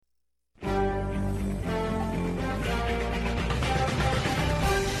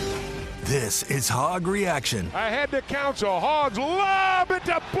This is Hog Reaction. Ahead to Council. Hogs lob it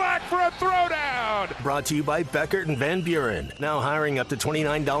to Black for a throwdown. Brought to you by Beckert and Van Buren. Now hiring up to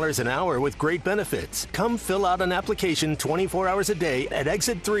 $29 an hour with great benefits. Come fill out an application 24 hours a day at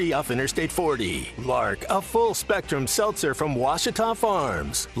Exit 3 off Interstate 40. Lark, a full-spectrum seltzer from Washita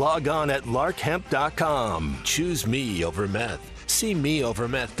Farms. Log on at larkhemp.com. Choose me over meth. See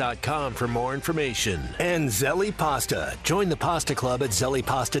meovermeth.com for more information. And Zelli Pasta. Join the Pasta Club at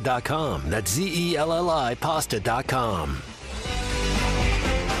zellipasta.com. That's ZELLI pasta.com.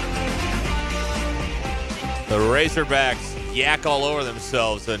 The Razorbacks yak all over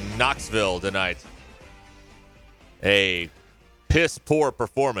themselves in Knoxville tonight. A piss-poor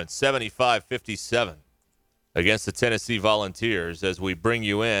performance, 75-57, against the Tennessee Volunteers as we bring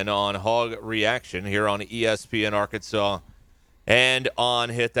you in on Hog Reaction here on ESPN Arkansas and on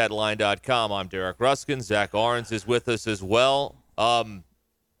hitthatline.com. I'm Derek Ruskin. Zach Arns is with us as well. Kind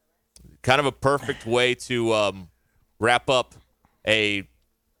of a perfect way to wrap up a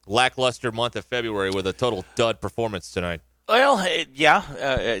lackluster month of February with a total dud performance tonight. Well, yeah,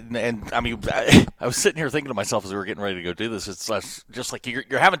 and I mean, I was sitting here thinking to myself as we were getting ready to go do this, it's just like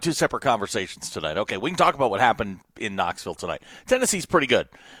you're having two separate conversations tonight. Okay, we can talk about what happened in Knoxville tonight. Tennessee's pretty good,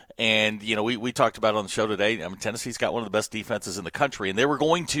 and you know we talked about it on the show today. I mean, Tennessee's got one of the best defenses in the country, and they were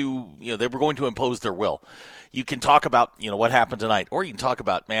going to impose their will. You can talk about what happened tonight, or you can talk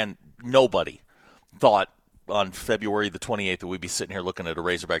about, man, nobody thought on February the 28th that we'd be sitting here looking at a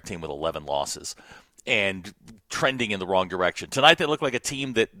Razorback team with 11 losses and trending in the wrong direction. Tonight they looked like a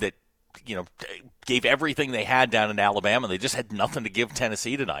team that gave everything they had down in Alabama. They just had nothing to give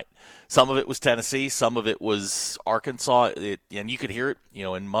Tennessee tonight. Some of it was Tennessee, some of it was Arkansas, and you could hear it,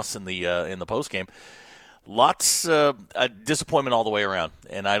 in Muss in the postgame. Lots of disappointment all the way around,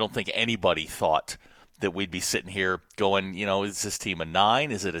 and I don't think anybody thought that we'd be sitting here going, is this team a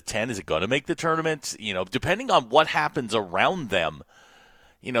 9? Is it a 10? Is it going to make the tournament? Depending on what happens around them,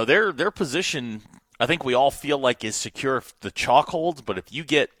 their position, I think we all feel like, is secure if the chalk holds. But if you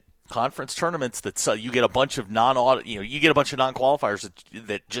get conference tournaments that you get a bunch of non-qualifiers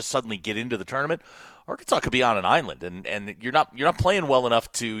that just suddenly get into the tournament, Arkansas could be on an island, and you're not playing well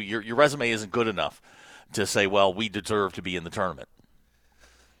enough to your resume isn't good enough to say, well, we deserve to be in the tournament.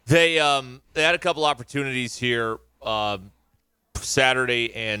 They had a couple opportunities here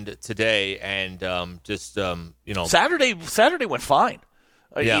Saturday and today, and Saturday went fine.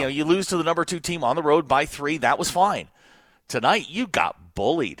 Yeah. You lose to the number 2 team on the road by 3. That was fine. Tonight you got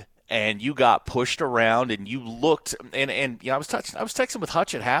bullied and you got pushed around, and you looked and I was texting with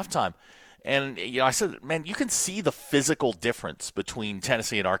Hutch at halftime, and I said, man, you can see the physical difference between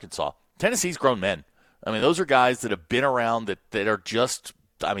Tennessee and Arkansas. Tennessee's grown men. I mean, those are guys that have been around that are just.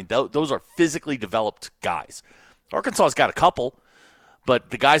 I mean, those are physically developed guys. Arkansas's got a couple, but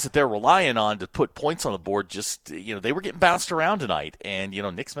the guys that they're relying on to put points on the board just, they were getting bounced around tonight. And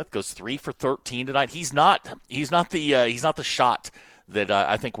Nick Smith goes 3 for 13 tonight. He's not the shot that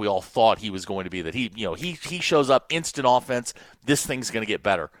I think we all thought he was going to be. That he shows up, instant offense. This thing's going to get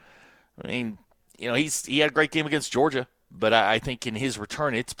better. I mean, he had a great game against Georgia, but I think in his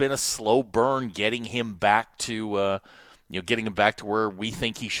return, it's been a slow burn getting him back to. Getting him back to where we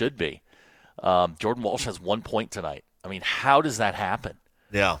think he should be. Jordan Walsh has 1 point tonight. I mean, how does that happen?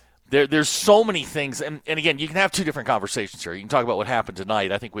 Yeah. There's so many things. And again, you can have two different conversations here. You can talk about what happened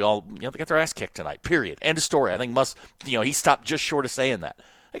tonight. I think we all they got their ass kicked tonight, period. End of story. I think he stopped just short of saying that.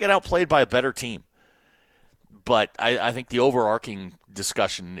 They got outplayed by a better team. But I think the overarching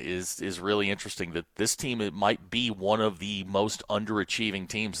discussion is really interesting, that this team, it might be one of the most underachieving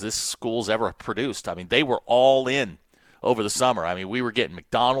teams this school's ever produced. I mean, they were all in over the summer. I mean, we were getting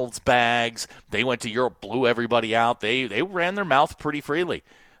McDonald's bags. They went to Europe, blew everybody out. They ran their mouth pretty freely,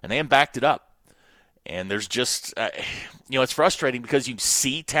 and they backed it up. And there's just, it's frustrating because you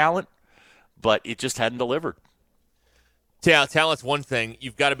see talent, but it just hadn't delivered. Talent's one thing.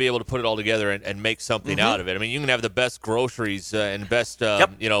 You've got to be able to put it all together and make something out of it. I mean, you can have the best groceries and best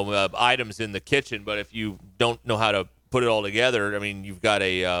items in the kitchen, but if you don't know how to put it all together, I mean, you've got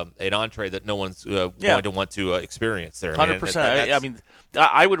an entree that no one's going to want to experience there. 100%. I mean,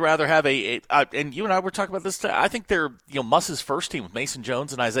 I would rather have and you and I were talking about this today. I think they're Muss's first team with Mason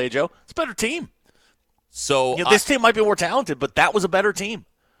Jones and Isaiah Joe. It's a better team. So this team might be more talented, but that was a better team.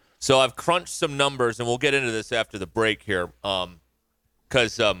 So I've crunched some numbers, and we'll get into this after the break here,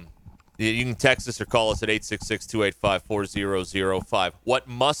 because you can text us or call us at 866-285-4005. What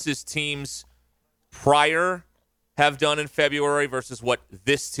Muss's teams prior have done in February versus what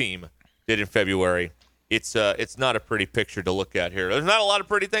this team did in February, it's not a pretty picture to look at here. There's not a lot of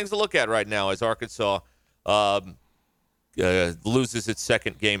pretty things to look at right now as Arkansas loses its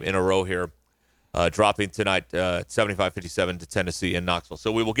second game in a row here, dropping tonight 75-57 to Tennessee in Knoxville.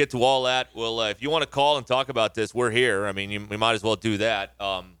 So we will get to all that. Well, if you want to call and talk about this, we're here. I mean, we might as well do that.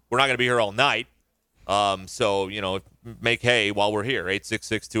 We're not going to be here all night. So, make hay while we're here.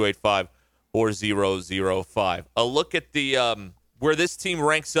 866-285-4005. A look at the where this team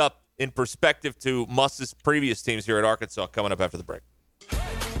ranks up in perspective to Muss's previous teams here at Arkansas coming up after the break.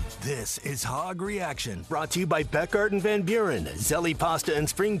 This is Hog Reaction, brought to you by Beckart and Van Buren, Zelly Pasta in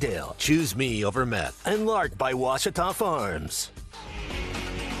Springdale, Choose Me over Meth, and Lark by Washita Farms.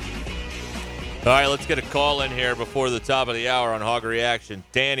 All right, let's get a call in here before the top of the hour on Hog Reaction.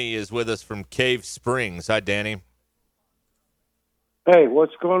 Danny is with us from Cave Springs. Hi, Danny. Hey,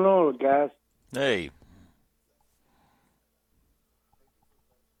 what's going on, guys? Hey.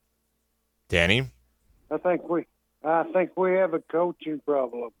 Danny? I think we have a coaching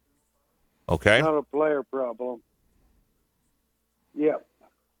problem. Okay. Not a player problem. Yep.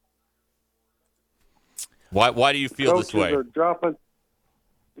 Why do you feel this way? The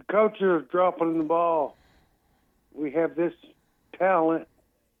coaches are dropping the ball. We have this talent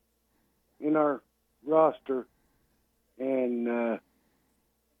in our roster, and the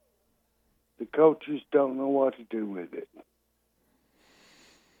coaches don't know what to do with it.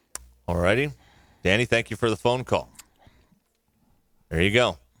 All righty. Danny, thank you for the phone call. There you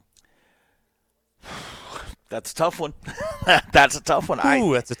go. That's a tough one. That's a tough one.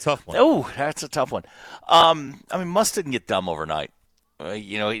 Ooh, that's a tough one. Oh, that's a tough one. Muss didn't get dumb overnight.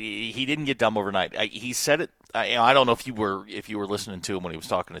 He didn't get dumb overnight. He said it. I don't know if you were listening to him when he was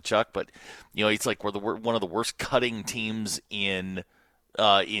talking to Chuck, but it's like we're one of the worst cutting teams in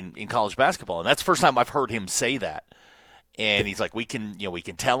college basketball, and that's the first time I've heard him say that. And he's like, we can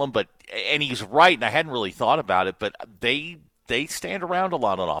tell him, and he's right. And I hadn't really thought about it, but they stand around a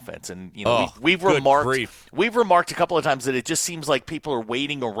lot on offense, and we've remarked a couple of times that it just seems like people are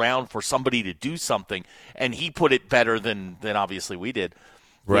waiting around for somebody to do something, and he put it better than obviously we did,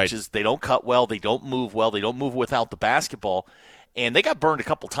 right. Which is they don't cut well, they don't move well, they don't move without the basketball, and they got burned a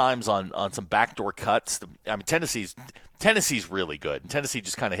couple times on some backdoor cuts. I mean, Tennessee's really good. Tennessee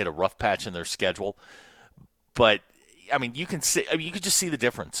just kind of hit a rough patch in their schedule, but. I mean, you could just see the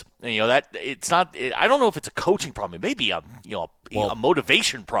difference. That it's not. I don't know if it's a coaching problem. It may be a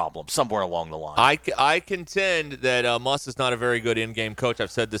motivation problem somewhere along the line. I contend that Muss is not a very good in-game coach.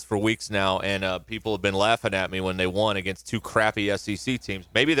 I've said this for weeks now, and people have been laughing at me when they won against two crappy SEC teams.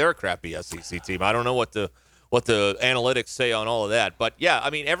 Maybe they're a crappy SEC team. I don't know what the analytics say on all of that. But yeah, I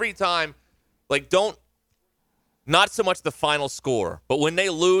mean, every time, not so much the final score, but when they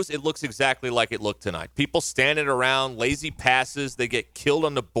lose, it looks exactly like it looked tonight. People standing around, lazy passes, they get killed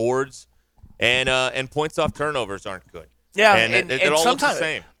on the boards, and points off turnovers aren't good. Yeah, and it all looks the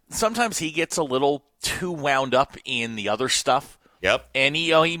same. Sometimes he gets a little too wound up in the other stuff. Yep. And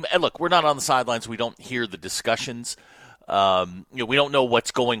and look, we're not on the sidelines. We don't hear the discussions. We don't know what's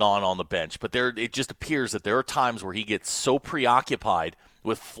going on the bench, but it just appears that there are times where he gets so preoccupied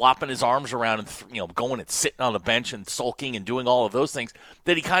with flopping his arms around and going and sitting on the bench and sulking and doing all of those things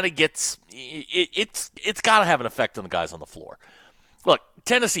that he kind of gets. It's got to have an effect on the guys on the floor. Look,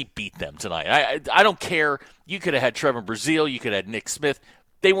 Tennessee beat them tonight. I don't care. You could have had Trevor Brazile. You could have had Nick Smith.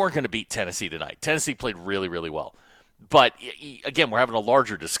 They weren't going to beat Tennessee tonight. Tennessee played really, really well. But again, we're having a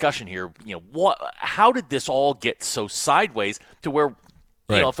larger discussion here. How did this all get so sideways to where,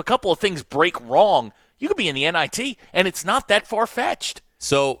 if a couple of things break wrong, you could be in the NIT, and it's not that far-fetched.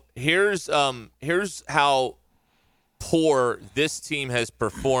 So here's how poor this team has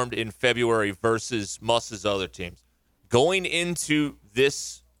performed in February versus Muss's other teams. Going into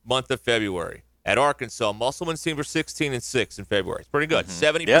this month of February at Arkansas, Musselman's team were 16-6 in February. It's pretty good.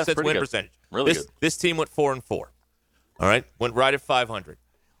 70% win percentage. Really good. This team went 4-4. All right, went right at 500.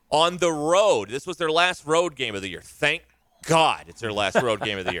 On the road, this was their last road game of the year. Thank God it's their last road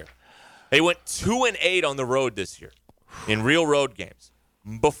game of the year. They went 2-8 on the road this year in real road games.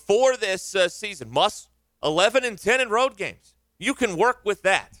 Before this season, Muss 11-10 in road games. You can work with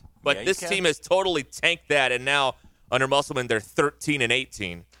that, but this team has totally tanked that, and now under Musselman they're 13-18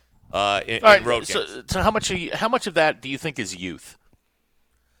 in road games. So how much of that do you think is youth?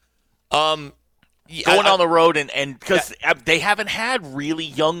 Going on the road and because they haven't had really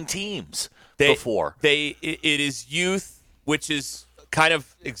young teams before. It is youth, which is kind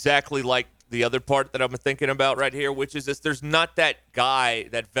of exactly like the other part that I'm thinking about right here, which is this: there's not that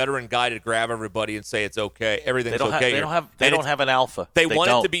veteran guy to grab everybody and say it's okay, everything's okay. They don't have an alpha. They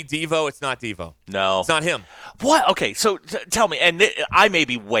want it to be Devo. It's not Devo. No, it's not him. What? Okay, so tell me, and I may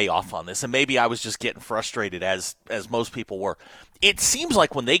be way off on this, and maybe I was just getting frustrated as most people were. It seems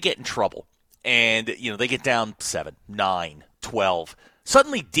like when they get in trouble, and they get down 7, 9, 12.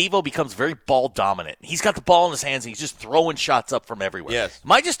 Suddenly, Devo becomes very ball dominant. He's got the ball in his hands, and he's just throwing shots up from everywhere. Yes.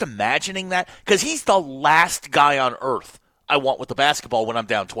 Am I just imagining that? Because he's the last guy on earth I want with the basketball when I'm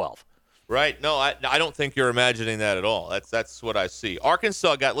down 12. Right. No, I don't think you're imagining that at all. That's what I see.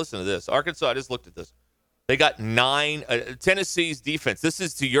 Arkansas listen to this. Arkansas, I just looked at this. They got 9. Tennessee's defense. This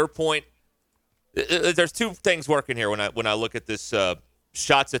is to your point. There's two things working here when I look at this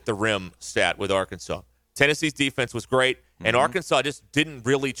shots at the rim stat with Arkansas. Tennessee's defense was great, and Arkansas just didn't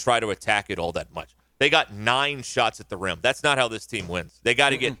really try to attack it all that much. They got 9 shots at the rim. That's not how this team wins. They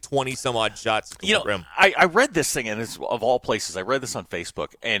got to get 20-some-odd shots at the rim. I read this thing, and it's of all places, I read this on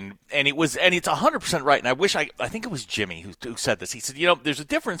Facebook, and it's 100% right. And I think it was Jimmy who said this. He said, there's a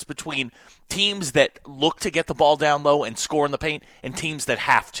difference between teams that look to get the ball down low and score in the paint and teams that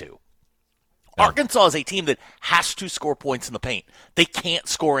have to. Yeah. Arkansas is a team that has to score points in the paint. They can't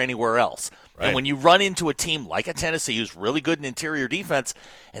score anywhere else. Right. And when you run into a team like a Tennessee who's really good in interior defense,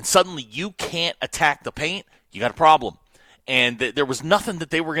 and suddenly you can't attack the paint, you got a problem. And there was nothing that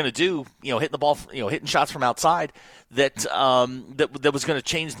they were going to do, hitting the ball, hitting shots from outside that was going to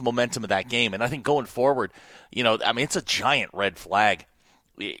change the momentum of that game. And I think going forward, it's a giant red flag.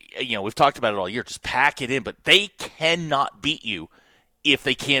 We've talked about it all year. Just pack it in, but they cannot beat you if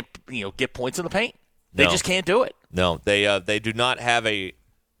they can't, get points in the paint. They just can't do it. No, they do not have a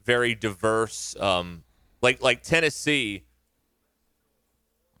very diverse, like Tennessee.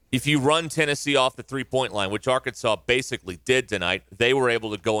 If you run Tennessee off the three-point line, which Arkansas basically did tonight, they were able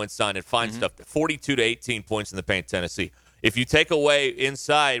to go inside and find stuff. 42 to 18 points in the paint, Tennessee. If you take away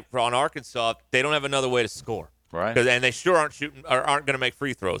inside on Arkansas, they don't have another way to score. Right. And they sure aren't going to make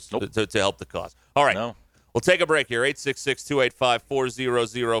free throws to help the cause. All right. No. We'll take a break here.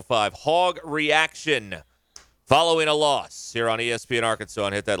 866-285-4005. Hog reaction following a loss here on ESPN Arkansas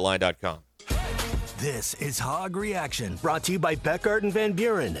and hitthatline.com. This is Hog Reaction, brought to you by Beckart and Van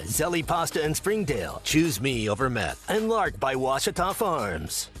Buren, Zelly Pasta and Springdale, Choose Me Over Meth, and Lark by Washita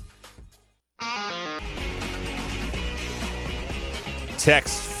Farms.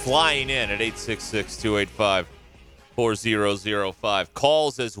 Text flying in at 866-285-4005.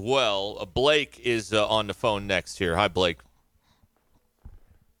 Calls as well. Blake is on the phone next here. Hi, Blake.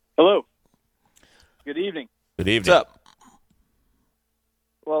 Hello. Good evening. Good evening. What's up?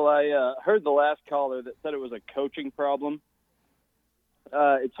 Well, I heard the last caller that said it was a coaching problem.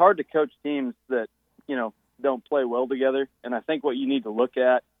 It's hard to coach teams that, don't play well together. And I think what you need to look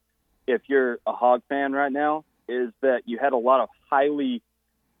at if you're a Hog fan right now is that you had a lot of highly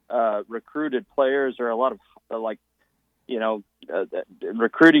recruited players or a lot of,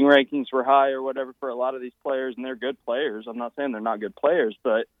 recruiting rankings were high or whatever for a lot of these players, and they're good players. I'm not saying they're not good players,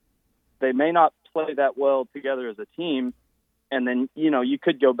 but they may not play that well together as a team. And then, you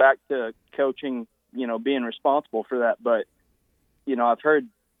could go back to coaching, being responsible for that. But, I've heard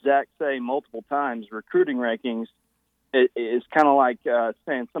Zach say multiple times recruiting rankings is kind of like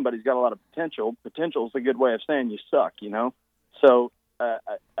saying somebody's got a lot of potential. Potential is a good way of saying you suck, So,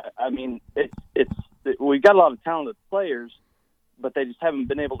 we've got a lot of talented players, but they just haven't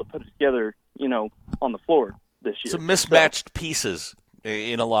been able to put it together, on the floor this year. Some mismatched pieces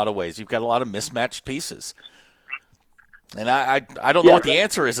in a lot of ways. You've got a lot of mismatched pieces. And I don't know what the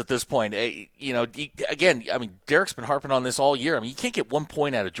answer is at this point. Derek's been harping on this all year. You can't get 1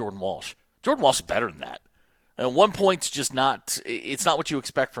 point out of Jordan Walsh. Jordan Walsh is better than that. And 1 point's just not – it's not what you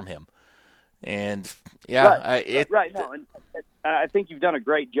expect from him. And, Right. No, and I think you've done a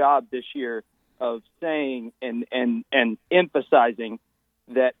great job this year of saying and emphasizing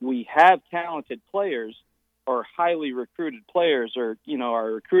that we have talented players or highly recruited players or,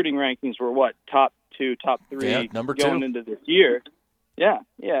 our recruiting rankings were top 2, top 3 number going 2 into this year. Yeah.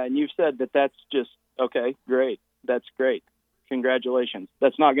 And you've said that that's just, okay, great. That's great. Congratulations.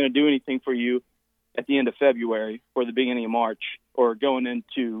 That's not going to do anything for you at the end of February or the beginning of March or going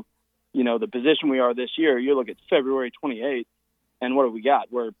into, the position we are this year. You look at February 28th, and what do we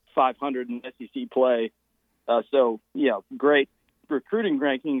got? We're 500 in SEC play. Great recruiting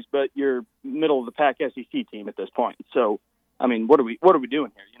rankings, but you're middle of the pack SEC team at this point. So, what are we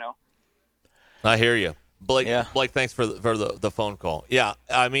doing here? I hear you, Blake. Yeah. Blake, thanks for the phone call. Yeah,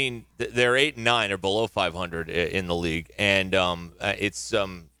 they're 8 and 9, or below 500 in the league, and it's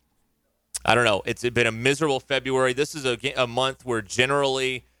I don't know. It's been a miserable February. This is a month where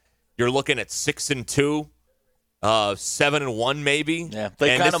generally you're looking at 6 and 2 7-1 maybe. Yeah,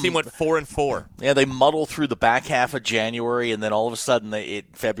 and this team went 4-4. Yeah, they muddle through the back half of January, and then all of a sudden,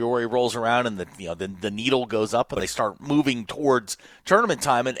 February rolls around, and the needle goes up, and they start moving towards tournament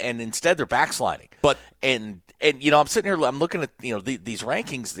time, and instead they're backsliding. But and I'm sitting here, I'm looking at these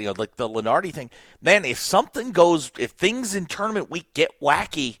rankings, like the Lenardi thing. Man, if things in tournament week get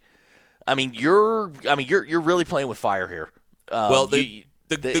wacky, I mean, you're really playing with fire here. Well, the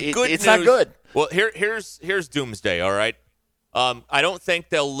good it's news, not good. Well, here's doomsday. All right, I don't think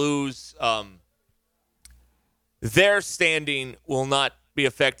they'll lose. Their standing will not be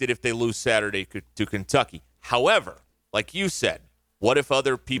affected if they lose Saturday to Kentucky. However, like you said, what if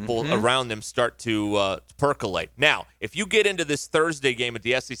other people around them start to percolate? Now, if you get into this Thursday game at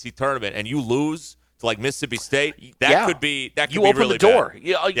the SEC tournament and you lose to like Mississippi State, that could be you open really the door.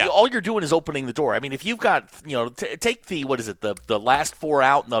 bad. All you're doing is opening the door. I mean, if you've got take the last four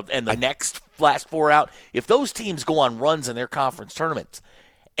out and the next last four out. If those teams go on runs in their conference tournaments,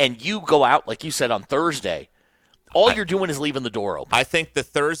 and you go out like you said on Thursday, all you're doing is leaving the door open. I think the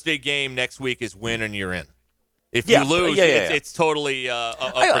Thursday game next week is win and you're in. If you lose, it's totally up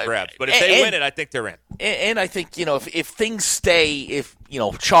for grabs. But if they win it, I think they're in. And I think, if things stay,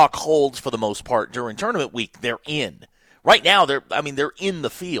 chalk holds for the most part during tournament week, they're in. Right now, they're in the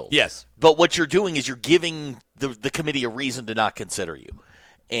field. Yes. But what you're doing is you're giving the committee a reason to not consider you.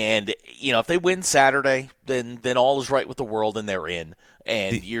 And, if they win Saturday, then all is right with the world and they're in.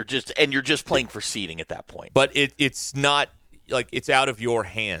 And you're just playing for seeding at that point. But it's not like it's out of your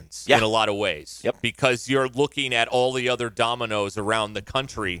hands in a lot of ways. Yep. Because you're looking at all the other dominoes around the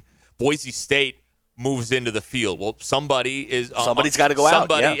country. Boise State moves into the field. Well, somebody's got to go out.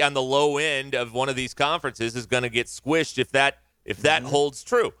 Somebody on the low end of one of these conferences is going to get squished if that holds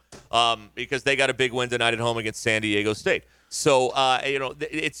true, because they got a big win tonight at home against San Diego State. So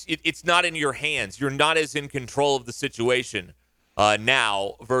it's not in your hands. You're not as in control of the situation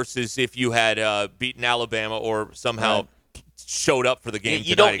now versus if you had beaten Alabama or somehow showed up for the game.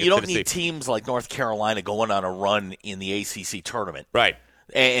 You don't need teams like North Carolina going on a run in the ACC tournament, right?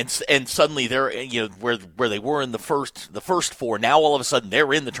 And suddenly they're where they were in the first four. Now all of a sudden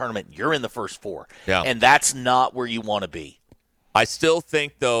they're in the tournament. You're in the first four, and that's not where you want to be. I still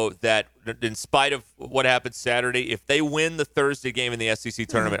think, though, that in spite of what happened Saturday, if they win the Thursday game in the SEC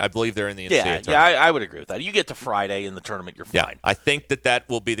tournament, I believe they're in the NCAA tournament. Yeah, I would agree with that. You get to Friday in the tournament, you're fine. I think that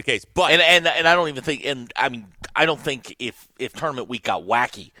will be the case. But and I don't even think, I don't think if tournament week got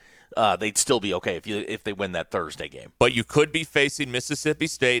wacky, they'd still be okay if they win that Thursday game. But you could be facing Mississippi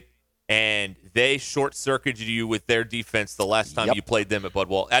State, and they short-circuited you with their defense the last time you played them at Bud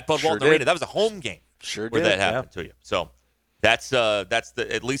Walton Arena. That was a home game. Sure where did. That happened to you. So. That's the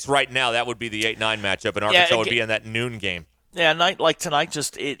at least right now that would be the 8-9 matchup, and Arkansas would be in that noon game. Yeah, a night like tonight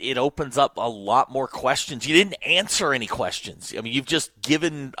just it opens up a lot more questions. You didn't answer any questions. I mean, you've just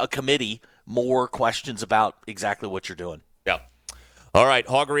given a committee more questions about exactly what you're doing. Yeah. All right,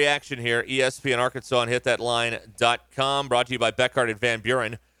 Hog Reaction here, ESPN Arkansas and hitthatline.com, brought to you by Beckard and Van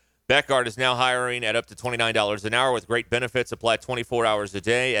Buren. Beckard is now hiring at up to $29 an hour with great benefits. Apply 24 hours a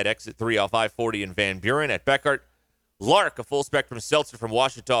day at Exit 3 off I-40 in Van Buren. At Beckard, Lark, a full-spectrum seltzer from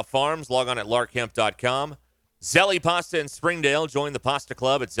Ouachita Farms. Log on at larkhemp.com. Zelli Pasta in Springdale. Join the Pasta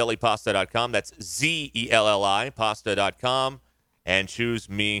Club at zellipasta.com. That's Zelli, pasta.com. And choose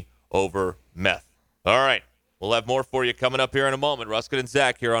me over meth. All right. We'll have more for you coming up here in a moment. Ruskin and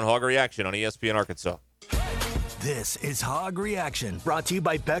Zach here on Hog Reaction on ESPN Arkansas. This is Hog Reaction, brought to you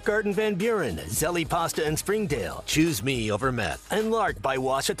by Beckard and Van Buren, Zelli Pasta in Springdale. Choose me over meth. And Lark by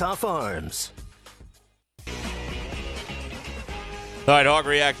Ouachita Farms. All right, Hog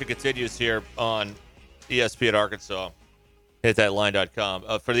Reaction continues here on ESPN Arkansas,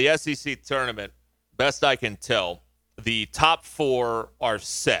 hitthatline.com. For the SEC tournament, best I can tell, the top four are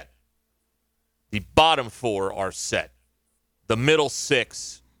set. The bottom four are set. The middle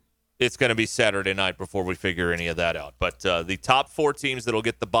six, it's going to be Saturday night before we figure any of that out. But the top four teams that will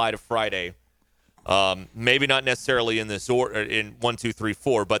get the bye to Friday, maybe not necessarily in this order, in 1, 2, 3,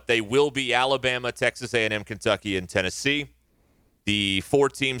 4, but they will be Alabama, Texas A&M, Kentucky, and Tennessee. The four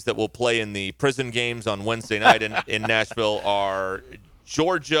teams that will play in the prison games on Wednesday night in Nashville are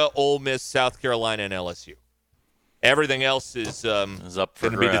Georgia, Ole Miss, South Carolina, and LSU. Everything else is up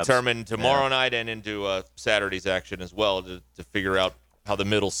for going to be determined tomorrow night and into Saturday's action as well to figure out how the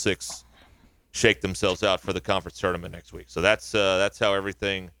middle six shake themselves out for the conference tournament next week. So that's how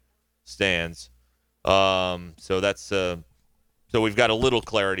everything stands. So we've got a little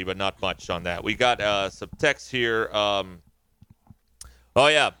clarity, but not much on that. We got some text here.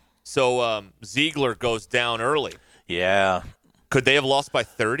 So Ziegler goes down early. Yeah. Could they have lost by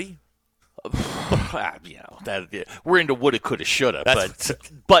 30? we're into woulda, coulda, shoulda.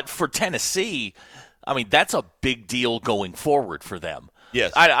 But for Tennessee, I mean, that's a big deal going forward for them.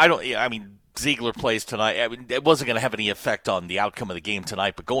 Yes. I mean, Ziegler plays tonight. I mean, it wasn't going to have any effect on the outcome of the game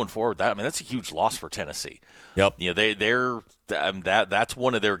tonight, but going forward, that's a huge loss for Tennessee. Yep. That's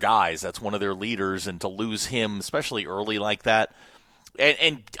one of their guys. That's one of their leaders, and to lose him, especially early like that,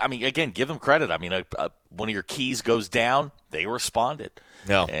 and I mean, again, give them credit. I mean, one of your keys goes down, they responded.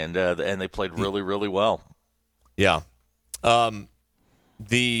 Yeah. And they played really, really well. Yeah.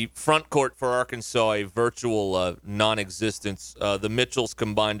 The front court for Arkansas, a virtual non-existence. The Mitchells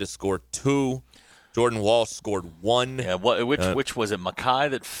combined to score 2. Jordan Walsh scored 1. Yeah, which was it? Mackay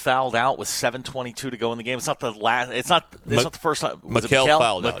that fouled out with 7:22 to go in the game. It's not the last. It's not the first time. Was Mikal it Mikal?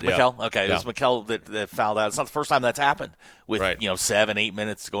 fouled out. Mikal? Okay, yeah. It was Mikal that fouled out. It's not the first time that's happened with 7-8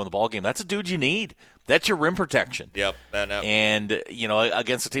 minutes to go in the ball game. That's a dude you need. That's your rim protection. Yep. And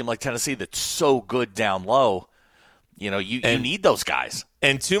against a team like Tennessee that's so good down low, you need those guys.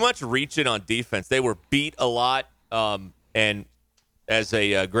 And too much reaching on defense. They were beat a lot, and as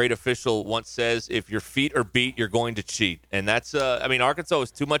a great official once says, if your feet are beat, you're going to cheat. And that's, Arkansas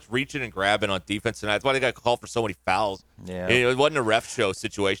was too much reaching and grabbing on defense, and that's why they got called for so many fouls. Yeah. It wasn't a ref show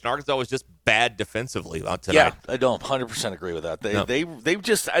situation. Arkansas was just bad defensively on tonight. Yeah, I don't 100% agree with that. They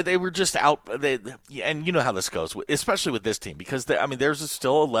were just out. And you know how this goes, especially with this team, because there's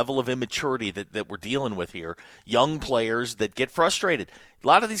still a level of immaturity that we're dealing with here. Young players that get frustrated. A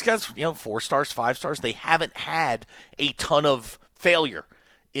lot of these guys, 4 stars, 5 stars, they haven't had a ton of failure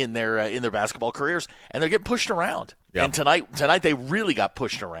in their basketball careers, and they're getting pushed around. Yeah. And tonight they really got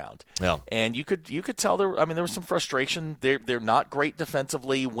pushed around. Yeah. And you could tell there was some frustration. They're not great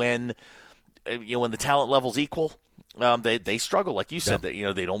defensively when the talent level's equal. They struggle, like you said. Yeah.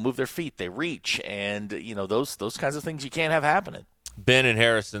 That they don't move their feet, they reach, and those kinds of things you can't have happening. Ben and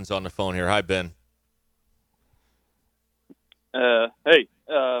Harrison's on the phone here. Hi, Ben. Hey.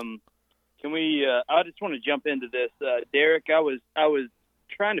 Can we? I just want to jump into this, Derek. I was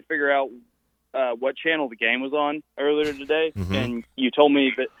trying to figure out what channel the game was on earlier today, and you told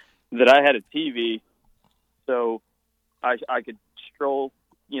me that I had a TV, so I could stroll,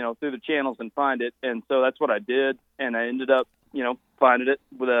 through the channels and find it, and so that's what I did, and I ended up, finding it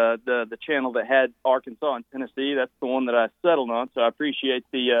with the channel that had Arkansas and Tennessee. That's the one that I settled on, so I appreciate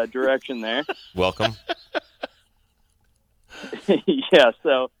the direction there. Welcome. Yeah.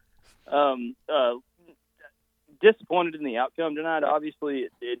 So. Disappointed in the outcome tonight. Obviously,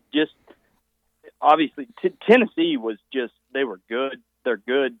 Tennessee was they were good. They're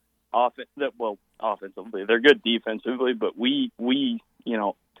good offensively. They're good defensively, but we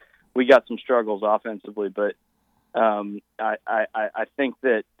got some struggles offensively. But I think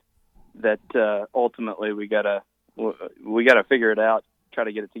that ultimately we gotta figure it out, try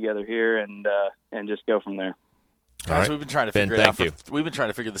to get it together here, and just go from there. Guys, right. we've been trying to figure We've been trying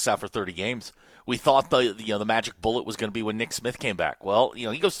to figure this out for 30 games. We thought the magic bullet was going to be when Nick Smith came back. Well,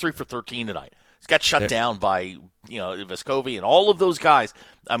 he goes 3 for 13 tonight. He's got shut down by Vescovi and all of those guys.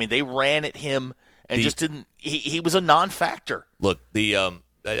 I mean, they ran at him and just didn't. He was a non-factor. Look,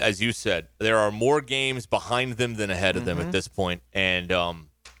 as you said, there are more games behind them than ahead of them at this point, and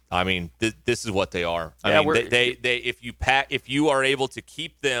this is what they are. If you are able to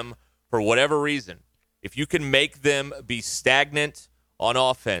keep them for whatever reason. If you can make them be stagnant on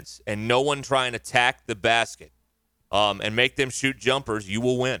offense and no one try and attack the basket and make them shoot jumpers, you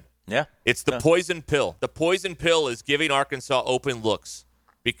will win. Yeah. It's the poison pill. The poison pill is giving Arkansas open looks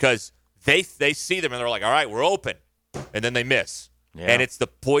because they see them and they're like, all right, we're open. And then they miss. Yeah. And it's the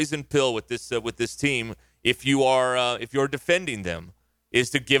poison pill with this team if you're defending them, is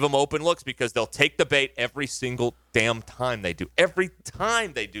to give them open looks because they'll take the bait every single damn time they do. Every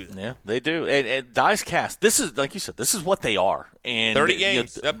time they do that. Yeah, they do. And Dice Cast, this is, like you said, this is what they are. And 30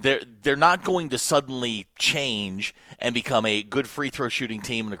 games. They're not going to suddenly change and become a good free throw shooting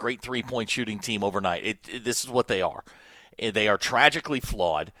team and a great three-point shooting team overnight. This is what they are. They are tragically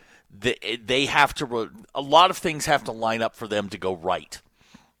flawed. They have to. A lot of things have to line up for them to go right.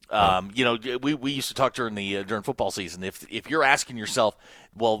 We used to talk during football season. If you're asking yourself,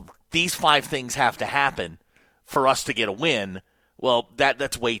 well, these 5 things have to happen for us to get a win, well,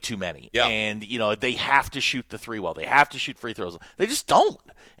 that's way too many. Yeah. And they have to shoot the 3 well. They have to shoot free throws. They just don't.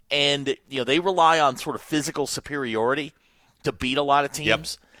 And they rely on sort of physical superiority to beat a lot of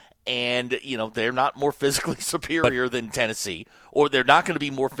teams. Yep. And, they're not more physically superior than Tennessee, or they're not going to be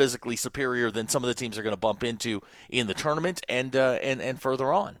more physically superior than some of the teams they're going to bump into in the tournament and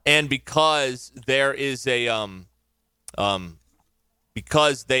further on. And because there is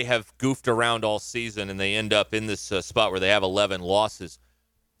because they have goofed around all season and they end up in this spot where they have 11 losses,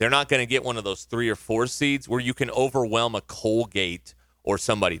 they're not going to get one of those 3 or 4 seeds where you can overwhelm a Colgate or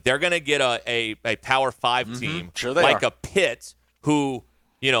somebody. They're going to get a Power 5 team like a Pitt who,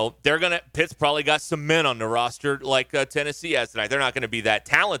 Pitt's probably got some men on the roster like Tennessee has tonight. They're not going to be that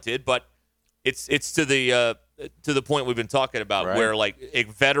talented, but it's to the point we've been talking about where like a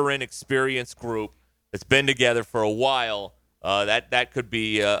veteran experienced group that's been together for a while, that could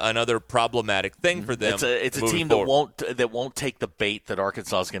be another problematic thing for them. It's a team that won't take the bait that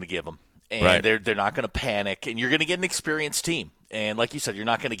Arkansas is going to give them, and they're not going to panic. And you're going to get an experienced team. And like you said, you're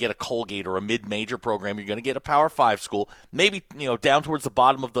not going to get a Colgate or a mid-major program. You're going to get a Power 5 school, maybe down towards the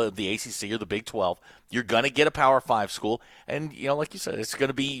bottom of the ACC or the Big 12. You're going to get a Power 5 school, and like you said, it's going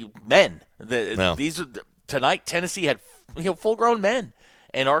to be men. These are tonight. Tennessee had full-grown men,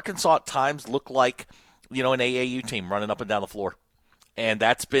 and Arkansas at times looked like an AAU team running up and down the floor, and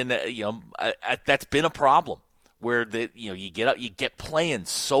that's been that's been a problem where you get playing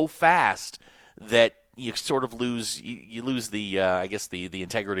so fast that you sort of lose the the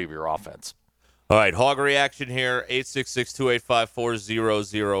integrity of your offense. All right, Hog Reaction here,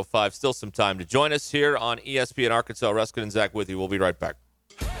 866-285-4005. Still some time to join us here on ESPN Arkansas. Ruskin and Zach with you. We'll be right back.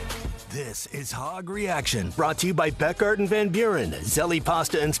 This is Hog Reaction, brought to you by Beckart and Van Buren, Zelly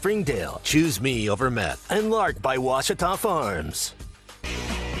Pasta in Springdale, Choose Me over Meth, and Lark by Washita Farms.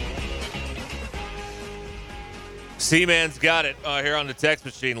 Seaman's got it here on the text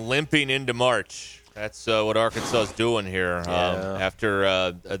machine, limping into March. That's what Arkansas is doing here.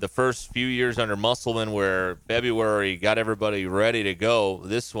 After the first few years under Musselman, where February got everybody ready to go,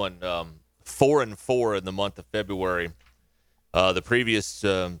 this one 4-4 in the month of February. The previous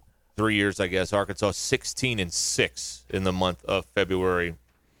 3 years, I guess, Arkansas 16-6 in the month of February.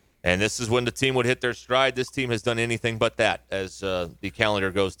 And this is when the team would hit their stride. This team has done anything but that as the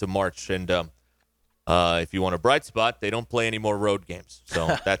calendar goes to March. And if you want a bright spot, they don't play any more road games.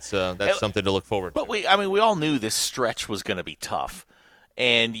 So that's something to look forward to. But we all knew this stretch was going to be tough.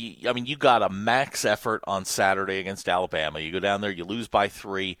 And, you got a max effort on Saturday against Alabama. You go down there, you lose by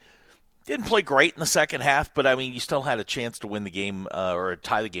 3. Didn't play great in the second half, but, you still had a chance to win the game or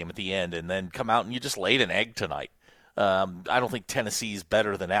tie the game at the end and then come out and you just laid an egg tonight. I don't think Tennessee's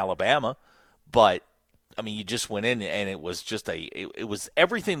better than Alabama, but, you just went in and it was just it was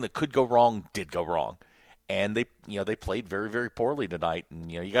everything that could go wrong did go wrong. And they played very, very poorly tonight.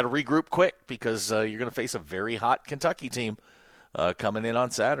 And, you got to regroup quick because you're going to face a very hot Kentucky team coming in on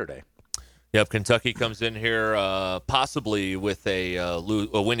Saturday. Yep, Kentucky comes in here possibly with a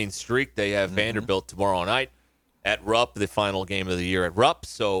winning streak. They have Vanderbilt tomorrow night at Rupp, the final game of the year at Rupp.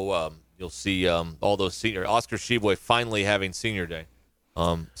 So you'll see all those senior Oscar Sheboy finally having senior day.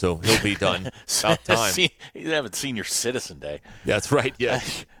 So he'll be done about time. He's having senior citizen day. That's right. Yeah.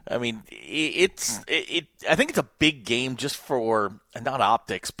 I think it's a big game just for not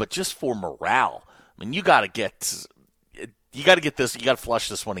optics, but just for morale. You got to get. You got to get this. You got to flush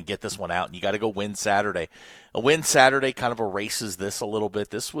this one and get this one out, and you got to go win Saturday. A win Saturday kind of erases this a little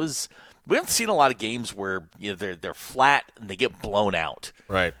bit. We haven't seen a lot of games where they're flat and they get blown out.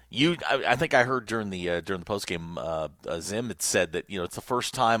 Right. I think I heard during the postgame, Zim had said that it's the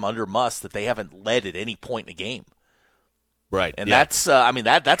first time under Muss that they haven't led at any point in a game. Right. And that's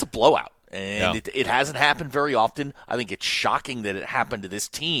that's a blowout. And it hasn't happened very often. I think it's shocking that it happened to this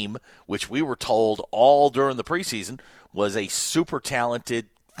team, which we were told all during the preseason was a super talented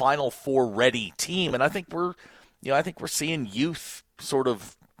Final Four ready team. And I think we're seeing youth sort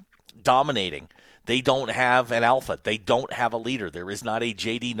of dominating. They don't have an alpha. They don't have a leader. There is not a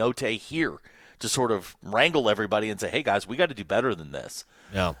J.D. Note here to sort of wrangle everybody and say, hey, guys, we got to do better than this.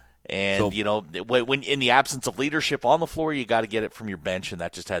 Yeah. And, when in the absence of leadership on the floor, you got to get it from your bench, and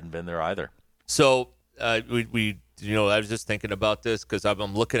that just hadn't been there either. So I was just thinking about this because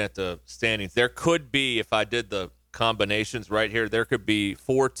I'm looking at the standings. There could be, if I did the combinations right here, there could be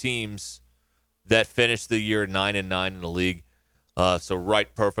 4 teams that finish the year 9-9 in the league. So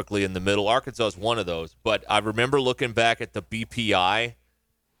right perfectly in the middle. Arkansas is one of those. But I remember looking back at the BPI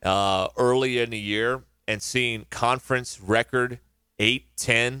early in the year and seeing conference record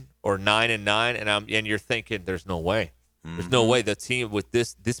 8-10 or 9-9, and you're thinking, there's no way. There's no way the team with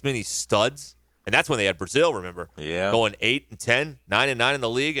this many studs, and that's when they had Brazil, remember? Yeah. Going 8-10, 9-9 in the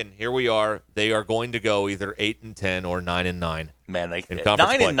league, and here we are. They are going to go either 8-10 or 9-9. Man,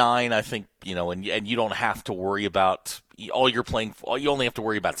 9-9, I think, and you don't have to worry about you only have to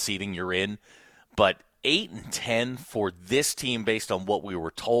worry about seeding you're in, but 8-10 for this team based on what we were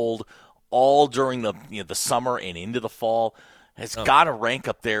told all during the summer and into the fall has got to rank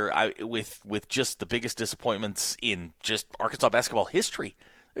up there with just the biggest disappointments in just Arkansas basketball history.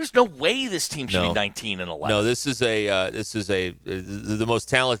 There's no way this team should be 19-11. No, this is the most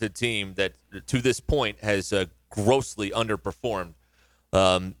talented team that to this point has grossly underperformed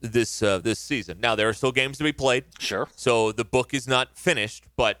this season. Now there are still games to be played. Sure. So the book is not finished,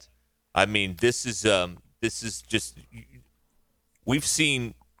 but I mean this is just we've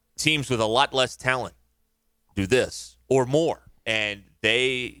seen teams with a lot less talent do this or more, and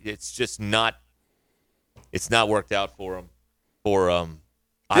it's not worked out for them.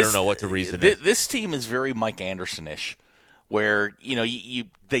 I don't know what the reason is. This team is very Mike Anderson-ish, where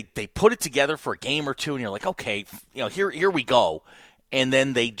they put it together for a game or two, and you're like, okay, here we go, and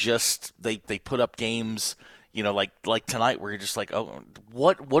then they put up games, like tonight, where you're just like, oh,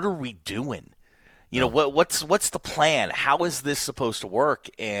 what are we doing? What's the plan? How is this supposed to work?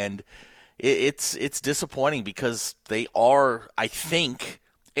 And it's disappointing because they are, I think,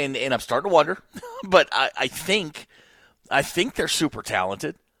 and I'm starting to wonder, but I think they're super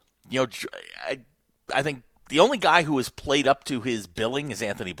talented. I think the only guy who has played up to his billing is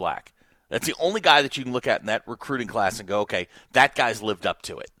Anthony Black. That's the only guy that you can look at in that recruiting class and go, okay, that guy's lived up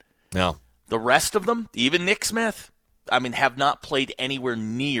to it. No. The rest of them, even Nick Smith, have not played anywhere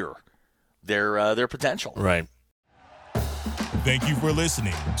near their potential. Right. Thank you for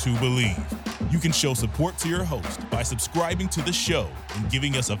listening to Believe. You can show support to your host by subscribing to the show and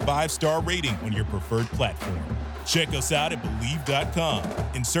giving us a 5-star rating on your preferred platform. Check us out at Believe.com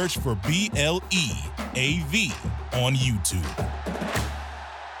and search for BLEAV on YouTube.